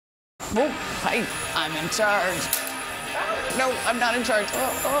Oh, hi, I'm in charge. No, I'm not in charge.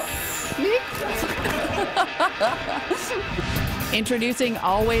 Introducing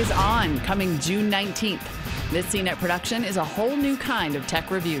Always On, coming June 19th. This CNET production is a whole new kind of tech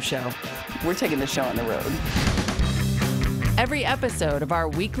review show. We're taking the show on the road. Every episode of our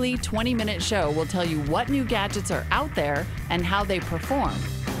weekly 20-minute show will tell you what new gadgets are out there and how they perform.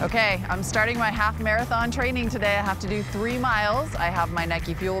 Okay, I'm starting my half marathon training today. I have to do 3 miles. I have my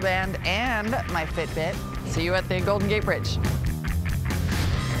Nike Fuel Band and my Fitbit. See you at the Golden Gate Bridge.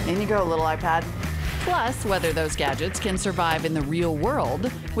 In you go, little iPad. Plus, whether those gadgets can survive in the real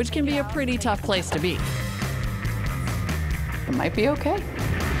world, which can be a pretty tough place to be. It might be okay.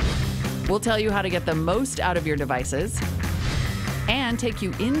 We'll tell you how to get the most out of your devices and take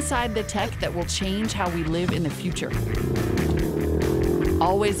you inside the tech that will change how we live in the future.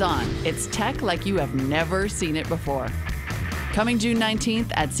 Always On. It's tech like you have never seen it before. Coming June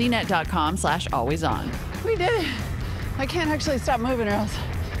 19th at cnet.com/alwayson. We did it. I can't actually stop moving or else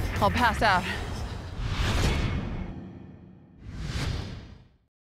I'll pass out.